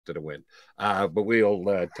to the wind. But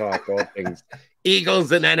we'll talk all things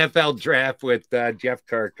Eagles and NFL draft with Jeff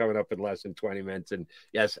Kerr coming up in less than 20 minutes. And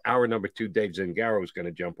yes, hour number 2, Dave Zingaro is going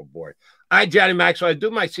to jump aboard. All right, Johnny Maxwell, I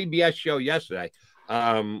do my CBS show yesterday,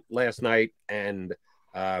 last night, and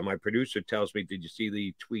my producer tells me, did you see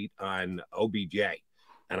the tweet on OBJ?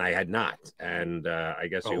 And I had not. And I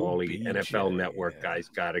guess all the NFL Network guys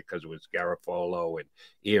got it because it was Garofalo and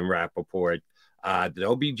Ian Rappaport. The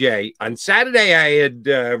OBJ. On Saturday, I had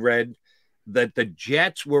read that the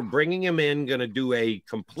Jets were bringing him in, going to do a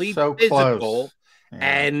complete physical. Yeah.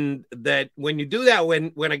 And that when you do that,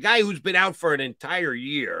 when a guy who's been out for an entire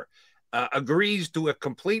year agrees to a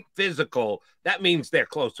complete physical, that means they're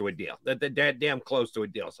close to a deal. That they're damn close to a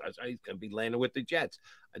deal. So he's going to be landing with the Jets.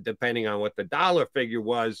 Depending on what the dollar figure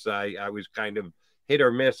was, I was kind of hit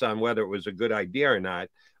or miss on whether it was a good idea or not.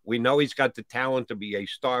 We know he's got the talent to be a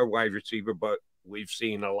star wide receiver, but we've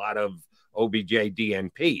seen a lot of OBJ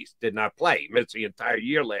DNPs. Did not play. Missed the entire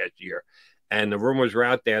year last year. And the rumors were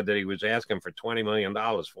out there that he was asking for $20 million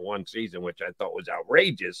for one season, which I thought was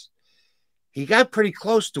outrageous. He got pretty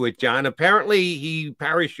close to it, John. Apparently, he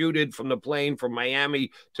parachuted from the plane from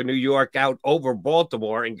Miami to New York out over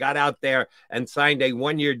Baltimore and got out there and signed a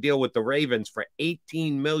one-year deal with the Ravens for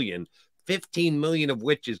 $18 million, $15 million of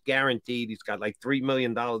which is guaranteed. He's got like $3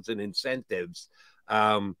 million in incentives.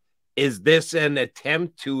 Is this an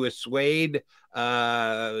attempt to assuade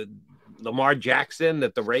Lamar Jackson,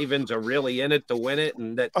 that the Ravens are really in it to win it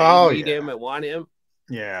and that they need him and want him?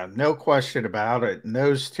 Yeah, no question about it. And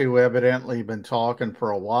those two evidently been talking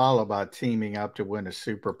for a while about teaming up to win a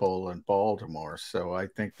Super Bowl in Baltimore. So I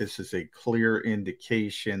think this is a clear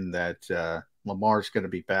indication that Lamar's going to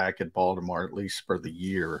be back in Baltimore, at least for the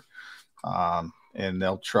year. And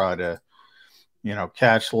they'll try to,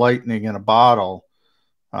 catch lightning in a bottle.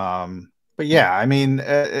 But yeah, I mean,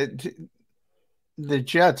 the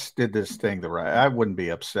Jets did this thing the right. I wouldn't be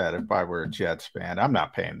upset if I were a Jets fan. I'm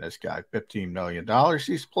not paying this guy $15 million.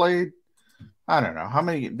 He's played, I don't know how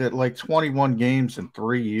many, like 21 games in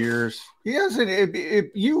 3 years. He hasn't.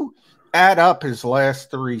 If you add up his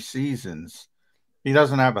last 3 seasons, he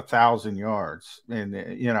doesn't have 1,000 yards.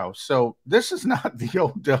 And so this is not the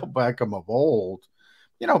Odell Beckham of old.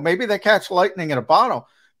 Maybe they catch lightning in a bottle,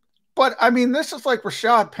 but I mean, this is like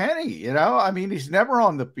Rashad Penny. I mean, he's never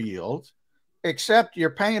on the field. Except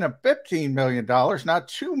you're paying him $15 million, not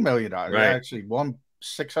 $2 million. Right. Actually,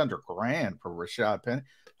 $600,000 for Rashad Penny.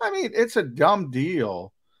 I mean, it's a dumb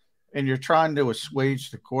deal, and you're trying to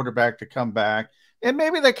assuage the quarterback to come back. And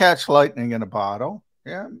maybe they catch lightning in a bottle.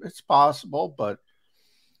 Yeah, it's possible, but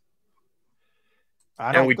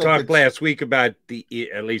I don't. And we talked last week about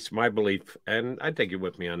at least my belief, and I think you're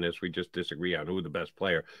with me on this. We just disagree on who the best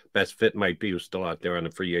fit might be, who's still out there on the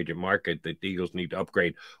free agent market. That the Eagles need to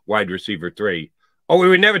upgrade wide receiver 3. Oh, we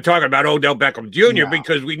were never talking about Odell Beckham Jr.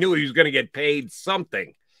 because we knew he was going to get paid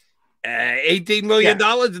something. $18 million?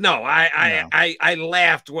 Yeah. No, I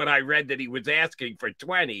laughed when I read that he was asking for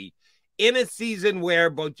 20 in a season where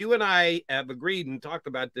both you and I have agreed and talked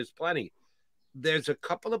about this plenty. There's a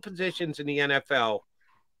couple of positions in the NFL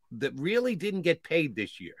that really didn't get paid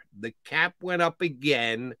this year. The cap went up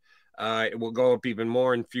again. It will go up even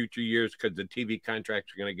more in future years because the TV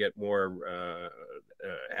contracts are going to get more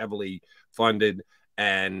heavily funded.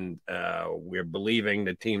 And we're believing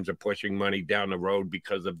the teams are pushing money down the road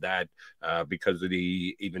because of that, because of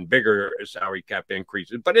the even bigger salary cap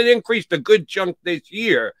increases. But it increased a good chunk this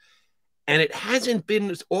year. And it hasn't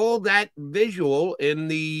been all that visual in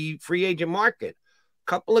the free agent market.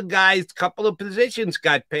 Couple of guys, couple of positions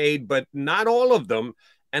got paid, but not all of them.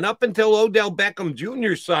 And up until Odell Beckham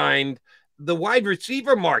Jr. signed, the wide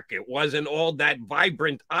receiver market wasn't all that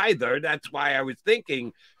vibrant either. That's why I was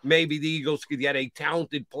thinking maybe the Eagles could get a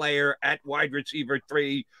talented player at wide receiver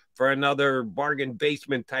 3 for another bargain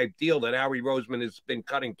basement type deal that Howie Roseman has been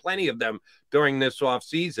cutting plenty of them during this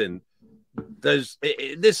offseason. This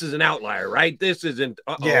is an outlier, right? This isn't.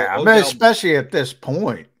 Especially at this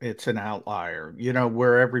point, it's an outlier.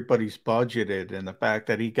 Where everybody's budgeted, and the fact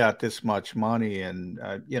that he got this much money, and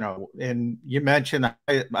and you mentioned,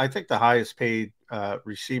 I think the highest paid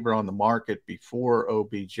receiver on the market before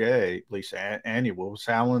OBJ, at least annual, was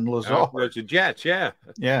Allen Lazard. Was the Jets, yeah.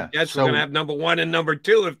 Jets were going to have number 1 and number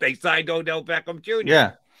 2 if they signed Odell Beckham Jr.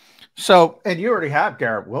 Yeah. So, and you already have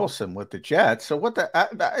Garrett Wilson with the Jets. So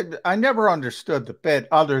I never understood the bit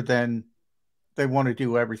other than they want to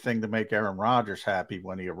do everything to make Aaron Rodgers happy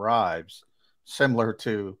when he arrives, similar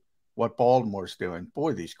to what Baltimore's doing.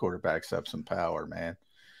 Boy, these quarterbacks have some power, man.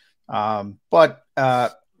 But I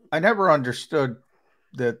never understood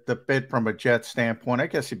the bid from a Jet standpoint. I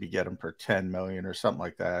guess if you get him for $10 million or something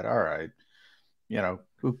like that, all right.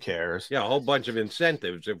 who cares? Yeah, a whole bunch of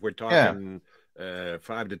incentives. If we're talking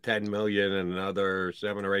 5 to 10 million and another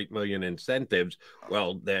 7 or 8 million incentives,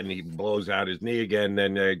 well, then he blows out his knee again.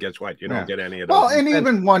 Then guess what? You don't get any of those. Well, and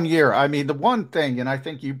even 1 year. I mean, the one thing, and I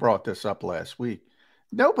think you brought this up last week.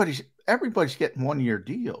 Everybody's getting 1 year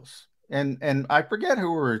deals, and I forget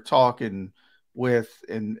who we were talking with,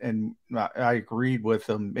 and I agreed with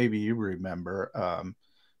them. Maybe you remember.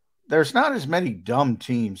 There's not as many dumb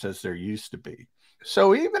teams as there used to be.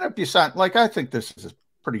 So even if you sign, like, I think this is a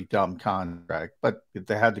pretty dumb contract, but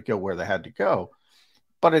they had to go where they had to go.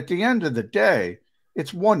 But at the end of the day,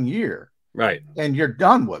 it's 1 year, right? And you're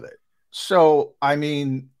done with it. So, I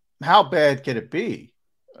mean, how bad could it be?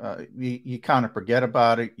 You kind of forget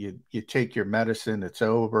about it. You take your medicine, it's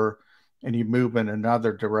over, and you move in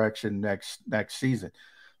another direction next season.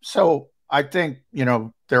 So I think,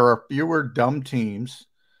 there are fewer dumb teams,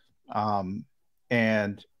 and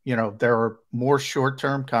there are more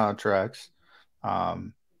short-term contracts.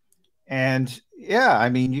 And yeah, I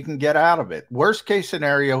mean, you can get out of it. Worst case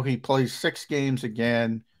scenario, he plays 6 games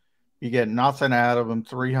again. You get nothing out of him,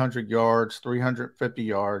 300 yards, 350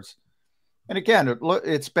 yards. And again,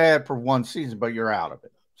 it's bad for one season, but you're out of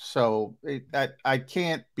it. So I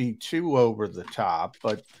can't be too over the top.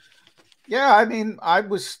 But yeah, I mean, I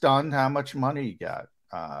was stunned how much money he got.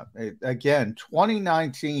 Again,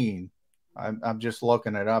 2019, I'm just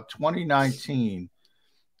looking it up. 2019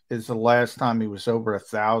 is the last time he was over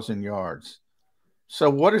 1,000 yards. So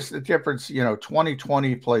what is the difference?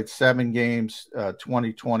 2020 played 7 games,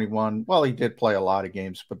 2021. Well, he did play a lot of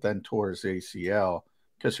games, but then tore his ACL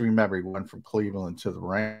because remember, he went from Cleveland to the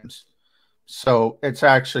Rams. So it's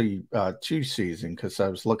actually 2 seasons because I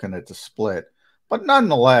was looking at the split. But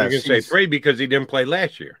nonetheless, you can say 3 because he didn't play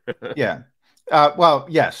last year. Yeah. Well,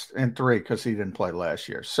 yes, and 3 because he didn't play last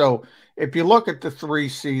year. So if you look at the 3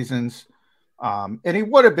 seasons, and he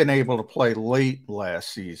would have been able to play late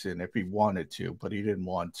last season if he wanted to, but he didn't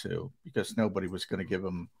want to because nobody was going to give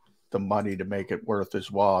him the money to make it worth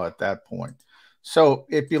his while at that point. So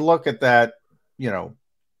if you look at that,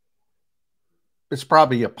 it's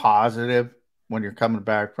probably a positive when you're coming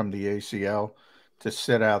back from the ACL to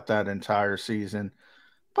sit out that entire season.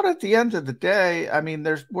 But at the end of the day, I mean,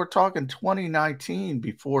 we're talking 2019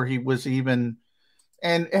 before he was even.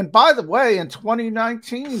 And by the way, in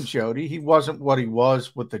 2019, Jody, he wasn't what he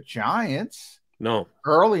was with the Giants. No.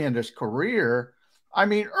 Early in his career. I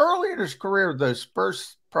mean, early in his career, those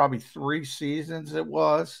first probably 3 seasons it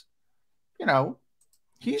was,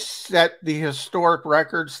 he set the historic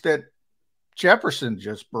records that Jefferson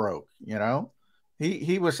just broke,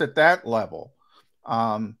 He was at that level.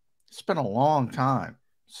 It's been a long time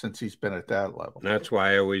since he's been at that level. That's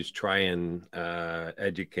why I always try and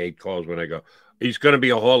educate calls when I go, he's going to be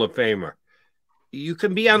a Hall of Famer. You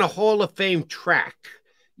can be on a Hall of Fame track.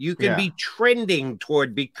 You can be trending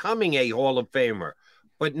toward becoming a Hall of Famer.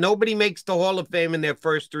 But nobody makes the Hall of Fame in their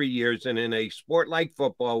first 3 years. And in a sport like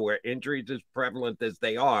football, where injuries as prevalent as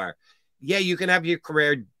they are, yeah, you can have your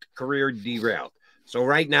career derailed. So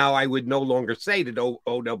right now, I would no longer say that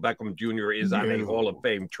Odell Beckham Jr. is on a Hall of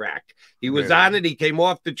Fame track. He was on it. He came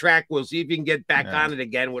off the track. We'll see if he can get back on it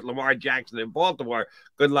again with Lamar Jackson in Baltimore.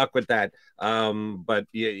 Good luck with that. But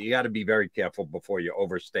you got to be very careful before you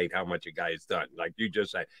overstate how much a guy has done. Like you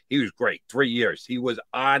just said, he was great. 3 years. He was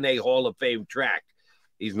on a Hall of Fame track.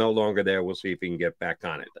 He's no longer there. We'll see if he can get back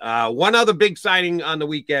on it. One other big signing on the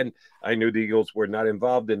weekend. I knew the Eagles were not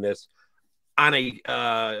involved in this. On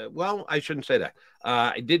a, well, I shouldn't say that.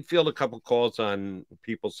 I did field a couple calls on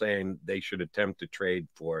people saying they should attempt to trade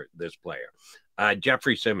for this player.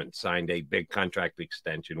 Jeffrey Simmons signed a big contract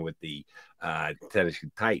extension with the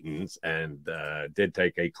Tennessee Titans and did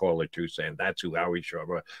take a call or two saying that's who Howie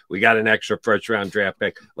Roseman. We got an extra first-round draft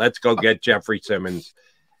pick. Let's go get Jeffrey Simmons.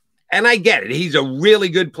 And I get it. He's a really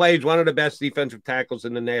good player. He's one of the best defensive tackles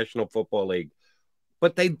in the National Football League.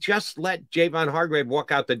 But they just let Javon Hargrave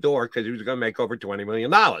walk out the door because he was going to make over $20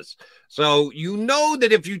 million. So you know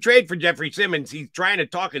that if you trade for Jeffrey Simmons, he's trying to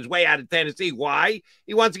talk his way out of Tennessee. Why?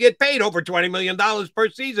 He wants to get paid over $20 million per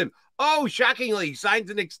season. Oh, shockingly, he signs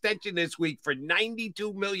an extension this week for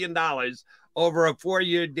 $92 million over a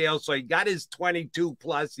 4-year deal. So he got his 22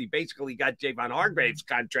 plus. He basically got Javon Hargrave's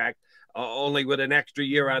contract, only with an extra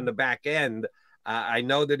year on the back end. I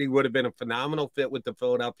know that he would have been a phenomenal fit with the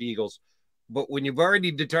Philadelphia Eagles. But when you've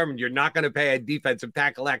already determined you're not going to pay a defensive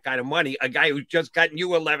tackle that kind of money, a guy who's just gotten you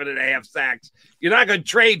 11.5 sacks, you're not going to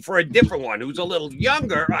trade for a different one who's a little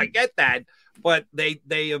younger. I get that. But they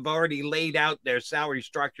have already laid out their salary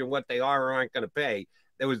structure and what they are or aren't going to pay.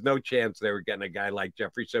 There was no chance they were getting a guy like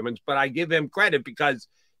Jeffrey Simmons. But I give him credit because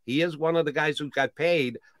he is one of the guys who got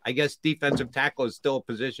paid. I guess defensive tackle is still a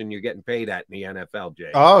position you're getting paid at in the NFL,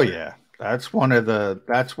 Jay. Oh yeah, that's one of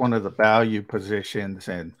the value positions.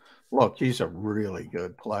 And look, he's a really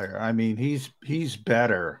good player. I mean, he's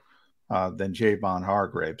better than Javon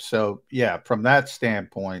Hargrave. So yeah, from that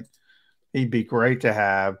standpoint, he'd be great to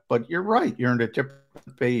have. But you're right, you're in a different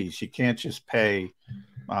phase. You can't just pay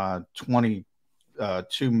 2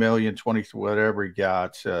 million, 20, whatever he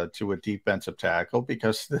got to a defensive tackle,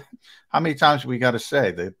 because how many times we got to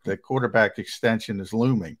say that the quarterback extension is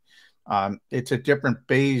looming? It's a different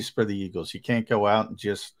phase for the Eagles. You can't go out and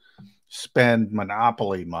just spend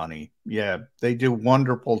monopoly money. Yeah, they do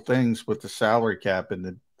wonderful things with the salary cap and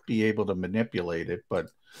to be able to manipulate it, but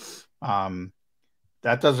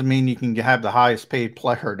that doesn't mean you can have the highest paid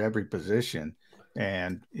player at every position.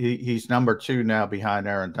 And he's number 2 now behind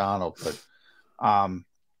Aaron Donald. But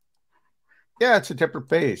yeah, it's a different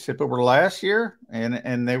phase. If it were last year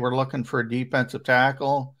and they were looking for a defensive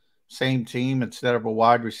tackle, same team instead of a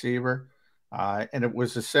wide receiver, and it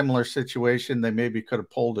was a similar situation, they maybe could have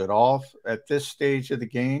pulled it off. At this stage of the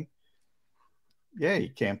game, yeah, you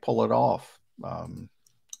can't pull it off.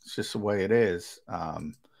 It's just the way it is.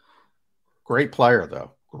 Great player,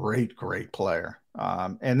 though. Great player.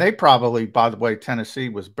 And they probably, by the way, Tennessee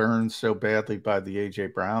was burned so badly by the A.J.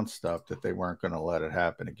 Brown stuff that they weren't going to let it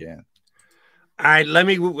happen again. All right, let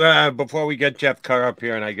me, before we get Jeff Kerr up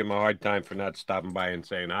here and I give him a hard time for not stopping by and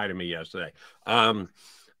saying hi to me yesterday,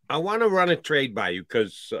 I want to run a trade by you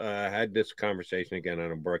because I had this conversation again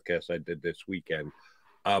on a broadcast I did this weekend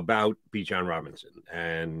about Bijan Robinson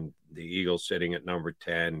and the Eagles sitting at number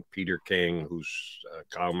 10. Peter King, whose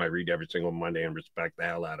column I read every single Monday and respect the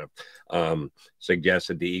hell out of,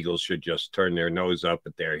 suggested the Eagles should just turn their nose up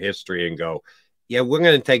at their history and go, yeah, we're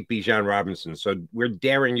going to take Bijan Robinson. So we're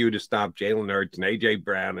daring you to stop Jalen Hurts and A.J.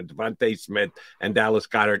 Brown and Devontae Smith and Dallas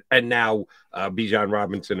Goedert and now Bijan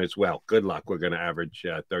Robinson as well. Good luck. We're going to average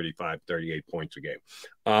 35, 38 points a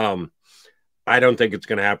game. I don't think it's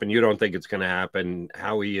going to happen. You don't think it's going to happen.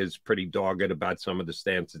 Howie is pretty dogged about some of the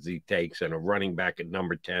stances he takes, and a running back at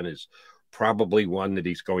number 10 is probably one that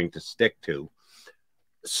he's going to stick to.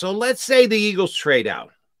 So let's say the Eagles trade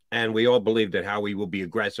out, and we all believe that Howie will be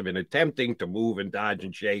aggressive in attempting to move and dodge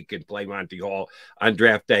and shake and play Monty Hall on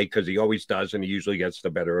draft day because he always does, and he usually gets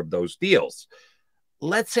the better of those deals.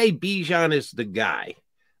 Let's say Bijan is the guy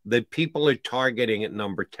that people are targeting at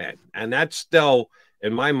number 10, and that's still,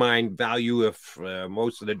 in my mind, value if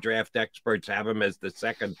most of the draft experts have him as the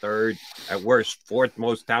second, third, at worst, fourth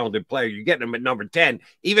most talented player. You're getting him at number 10.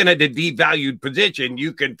 Even at a devalued position,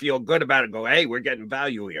 you can feel good about it and go, hey, we're getting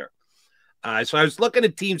value here. So I was looking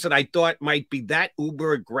at teams that I thought might be that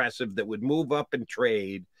uber aggressive that would move up and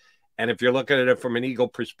trade. And if you're looking at it from an Eagle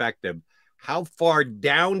perspective, how far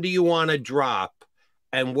down do you want to drop?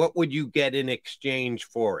 And what would you get in exchange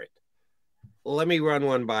for it? Let me run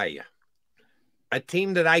one by you. A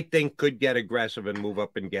team that I think could get aggressive and move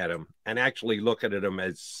up and get him and actually look at him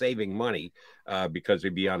as saving money because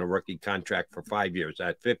he'd be on a rookie contract for 5 years.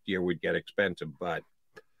 That 5th year would get expensive. But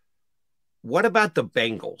what about the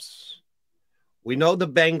Bengals? We know the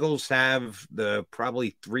Bengals have the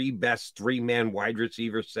probably 3 best 3-man wide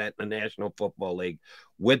receiver set in the National Football League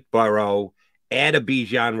with Burrow. Add a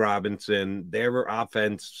Bijan Robinson. Their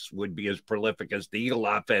offense would be as prolific as the Eagle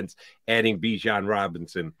offense, adding Bijan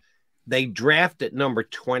Robinson. They draft at number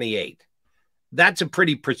 28. That's a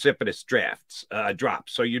pretty precipitous drop.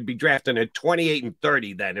 So you'd be drafting at 28 and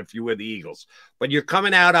 30 then if you were the Eagles. But you're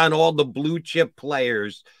coming out on all the blue chip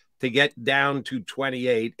players to get down to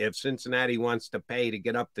 28 if Cincinnati wants to pay to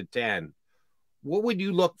get up to 10. What would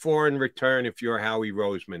you look for in return if you're Howie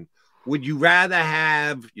Roseman? Would you rather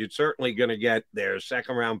have, you're certainly going to get their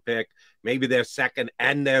second-round pick, maybe their second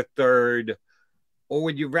and their third, or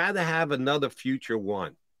would you rather have another future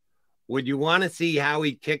one? Would you want to see how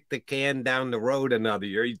he kicked the can down the road another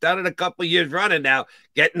year? He's done it a couple of years running now,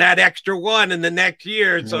 getting that extra one in the next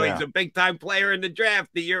year. So he's a big-time player in the draft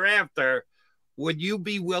the year after. Would you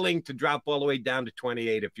be willing to drop all the way down to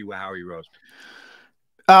 28 if you were Howie Roseman?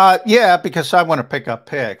 Yeah, because I want to pick up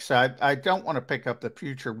picks. I don't want to pick up the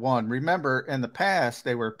future one. Remember, in the past,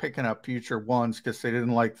 they were picking up future ones because they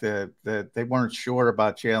didn't like they weren't sure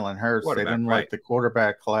about Jalen Hurts. They didn't like the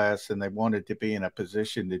quarterback class, and they wanted to be in a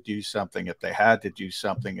position to do something if they had to do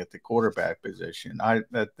something at the quarterback position.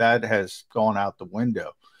 That has gone out the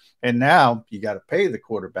window, and now you got to pay the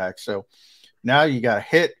quarterback. So now you got to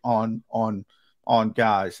hit on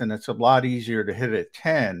guys, and it's a lot easier to hit at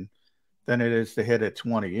 10 than it is to hit at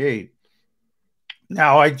 28.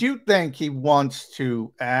 Now, I do think he wants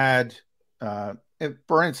to add,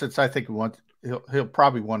 for instance, I think he'll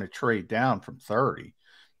probably want to trade down from 30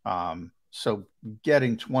 So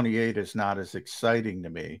getting 28 is not as exciting to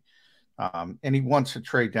me. And he wants to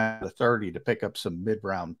trade down to 30 to pick up some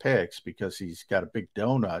mid-round picks because he's got a big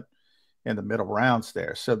donut in the middle rounds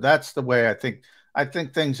there. So that's the way I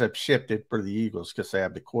think things have shifted for the Eagles because they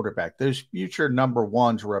have the quarterback. Those future number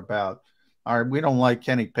ones were about, all right, we don't like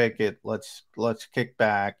Kenny Pickett. Let's kick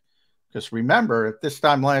back. Because remember, at this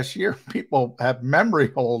time last year, people have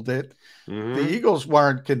memory hold it. Mm-hmm. The Eagles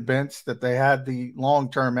weren't convinced that they had the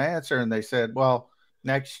long-term answer, and they said, well,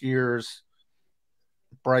 next year's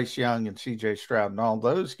Bryce Young and C.J. Stroud and all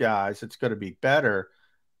those guys, it's going to be better.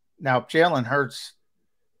 Now, if Jalen Hurts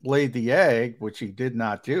laid the egg, which he did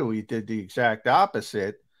not do, he did the exact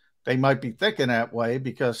opposite, they might be thinking that way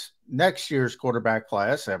because next year's quarterback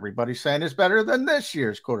class, everybody's saying, is better than this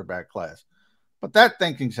year's quarterback class. But that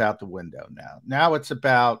thinking's out the window now. Now it's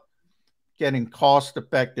about getting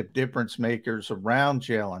cost-effective difference makers around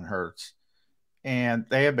Jalen Hurts, and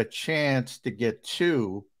they have a chance to get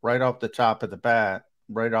two right off the top of the bat,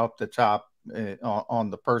 right off the top on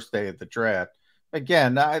the first day of the draft.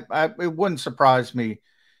 Again, it wouldn't surprise me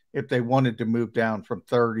if they wanted to move down from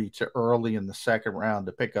 30 to early in the second round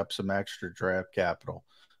to pick up some extra draft capital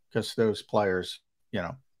because those players,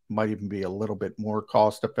 might even be a little bit more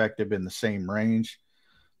cost effective in the same range.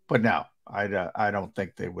 But no, I don't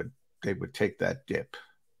think they would take that dip.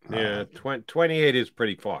 Yeah, 28 is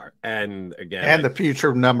pretty far. And again, and the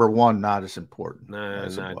future number one, not as important.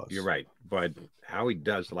 You're right. But Howie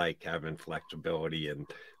does like having flexibility and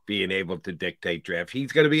being able to dictate draft.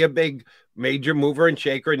 He's going to be a big major mover and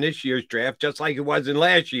shaker in this year's draft, just like it was in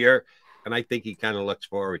last year. And I think he kind of looks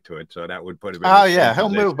forward to it. So that would put him in he'll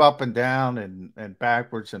move up and down and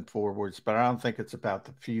backwards and forwards, but I don't think it's about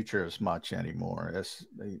the future as much anymore.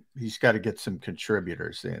 He's got to get some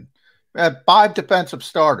contributors in. 5 defensive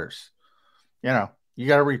starters. You got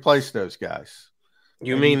to replace those guys.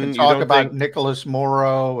 You can talk about Nicholas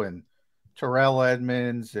Morrow and Terrell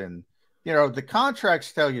Edmonds, and the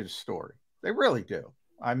contracts tell you the story. They really do.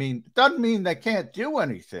 I mean, it doesn't mean they can't do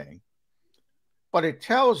anything, but it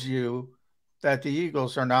tells you that the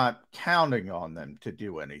Eagles are not counting on them to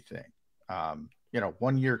do anything. 1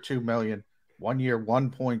 year, $2 million, 1 year,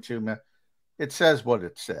 $1.2 million. It says what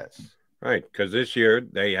it says. Right, because this year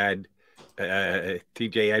they had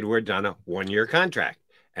TJ Edwards on a 1 year contract,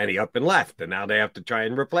 and he up and left, and now they have to try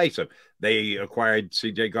and replace him. They acquired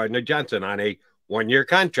CJ Gardner-Johnson on a 1 year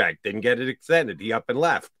contract, didn't get it extended. He up and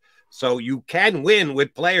left. So you can win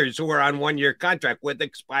with players who are on 1 year contract with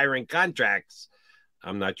expiring contracts.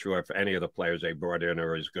 I'm not sure if any of the players they brought in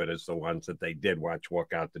are as good as the ones that they did watch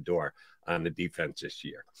walk out the door on the defense this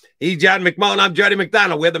year. He's John McMullen. I'm Jody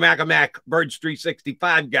McDonald. We're the Mac Birds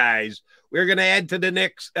 365 guys. We're going to add to the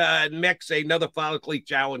mix another follically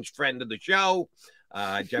challenged friend of the show.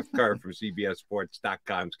 Jeff Kerr from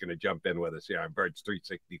CBSSports.com is going to jump in with us here on Birds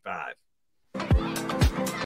 365.